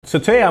So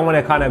today I want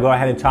to kind of go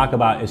ahead and talk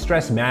about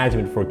stress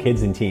management for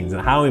kids and teens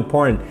and how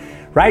important.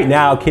 Right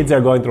now, kids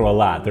are going through a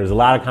lot. There's a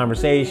lot of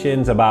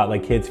conversations about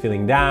like kids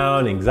feeling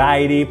down,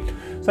 anxiety.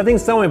 So I think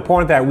it's so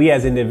important that we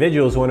as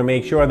individuals want to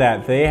make sure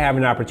that they have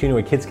an opportunity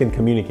where kids can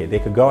communicate. They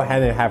could go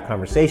ahead and have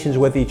conversations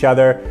with each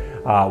other,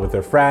 with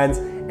their friends,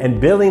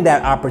 and building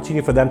that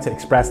opportunity for them to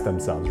express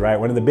themselves, right?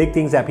 One of the big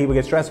things that people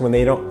get stressed when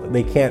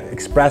they can't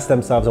express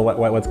themselves and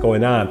what's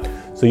going on.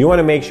 So you want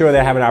to make sure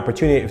they have an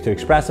opportunity to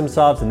express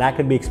themselves, and that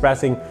could be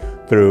expressing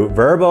through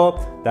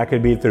verbal, that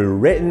could be through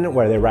written,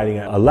 where they're writing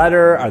a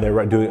letter, or they're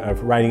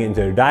writing it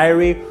into their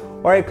diary,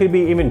 or it could be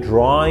even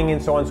drawing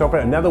and so on and so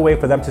forth. Another way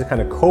for them to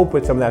kind of cope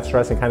with some of that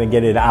stress and kind of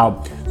get it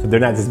out so they're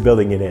not just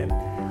building it in.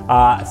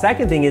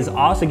 Second thing is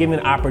also giving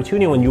an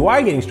opportunity when you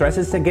are getting stressed,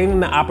 is to give them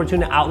the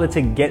opportunity outlet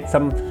to get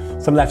some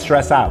of that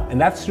stress out. And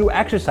that's through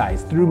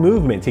exercise, through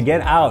movement, to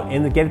get out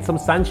and to get some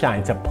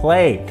sunshine, to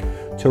play,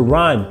 to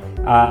run.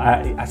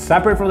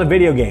 Separate from the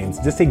video games,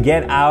 just to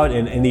get out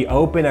in the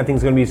open, I think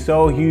is going to be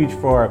so huge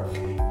for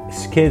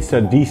kids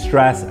to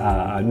de-stress.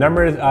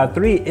 Number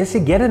 3 is to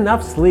get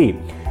enough sleep.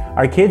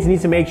 Our kids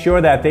need to make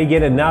sure that they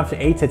get enough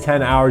 8 to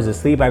 10 hours of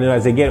sleep. I know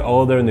as they get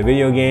older in the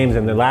video games,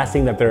 and the last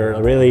thing that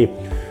they're really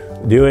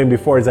doing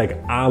before is like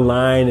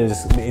online,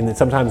 and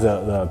sometimes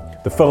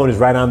the phone is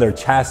right on their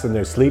chest and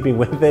they're sleeping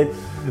with it.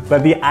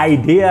 But the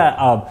idea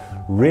of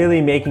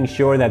really making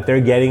sure that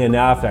they're getting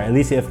enough, or at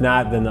least if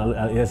not, then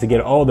as they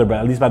get older, but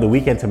at least by the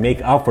weekend to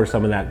make up for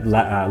some of that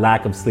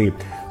lack of sleep.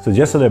 So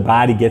just so their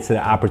body gets the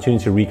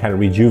opportunity to kind of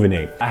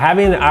rejuvenate.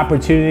 Having an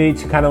opportunity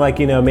to kind of like,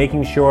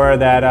 making sure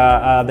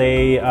that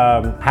they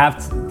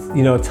have,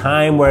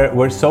 time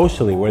where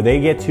socially, where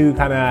they get to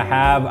kind of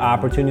have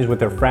opportunities with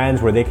their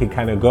friends, where they could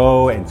kind of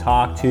go and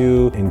talk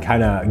to and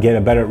kind of get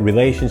a better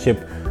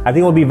relationship, I think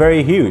it will be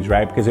very huge,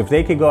 right? Because if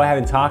they could go ahead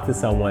and talk to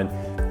someone,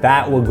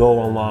 that will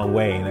go a long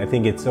way. And I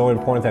think it's so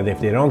important that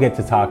if they don't get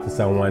to talk to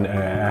someone,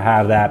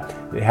 have that,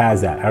 it has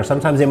that. Or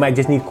sometimes they might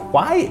just need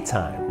quiet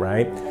time,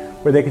 right?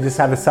 Where they could just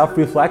have a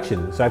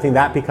self-reflection. So I think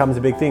that becomes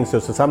a big thing. So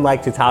some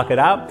like to talk it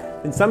out,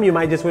 and some you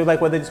might just really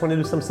like, well, they just want to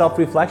do some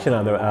self-reflection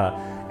on their,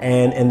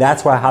 and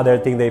that's how they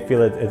think they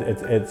feel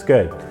it's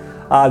good.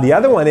 The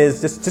other one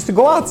is just to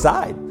go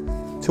outside,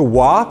 to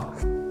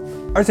walk,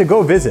 or to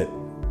go visit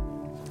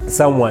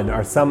someone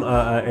or some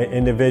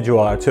individual,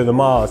 or to the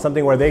mall, or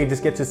something where they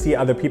just get to see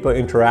other people.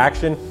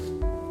 Interaction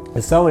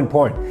is so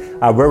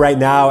important. We're right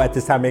now at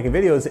this time making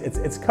videos,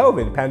 it's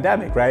COVID,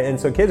 pandemic, right? And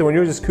so kids, when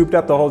you're just cooped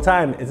up the whole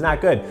time, it's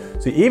not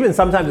good. So even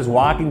sometimes just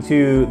walking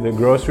to the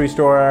grocery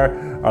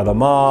store or the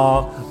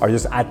mall, or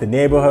just at the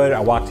neighborhood,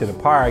 or walk to the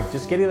park,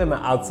 just getting them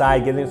outside,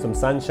 getting them some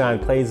sunshine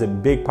plays a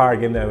big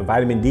part, getting them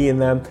vitamin D in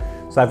them.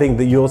 So I think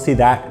that you'll see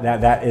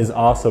that is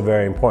also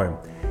very important.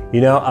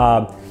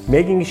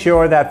 Making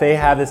sure that they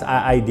have this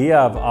idea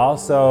of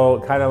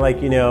also kind of like,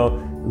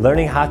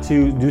 learning how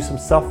to do some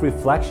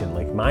self-reflection,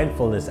 like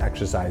mindfulness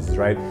exercises,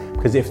 right?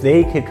 Because if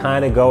they could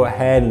kind of go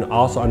ahead and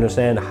also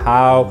understand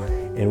how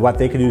and what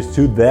they could do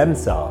to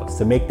themselves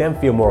to make them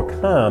feel more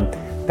calm,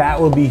 that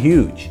will be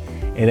huge.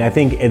 And I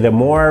think the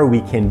more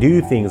we can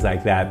do things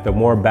like that, the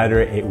more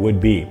better it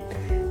would be.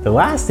 The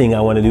last thing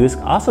I want to do is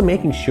also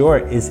making sure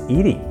is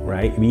eating,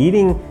 right?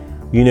 Eating,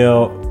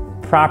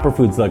 proper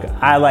foods. Look,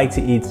 I like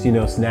to eat,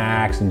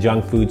 snacks and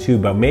junk food too,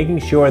 but making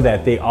sure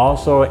that they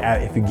also,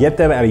 if you get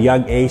them at a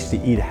young age to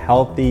eat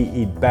healthy,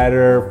 eat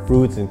better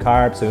fruits and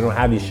carbs, so they don't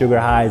have these sugar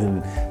highs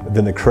and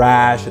then the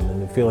crash and then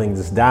the feeling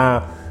just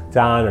down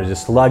or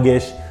just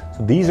sluggish.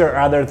 So these are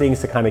other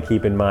things to kind of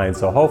keep in mind.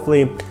 So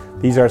hopefully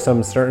these are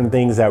some certain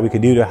things that we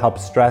could do to help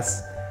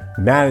stress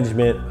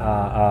management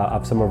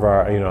of some of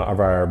our,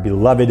 of our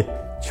beloved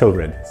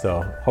children.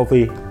 So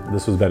hopefully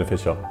this was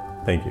beneficial.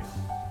 Thank you.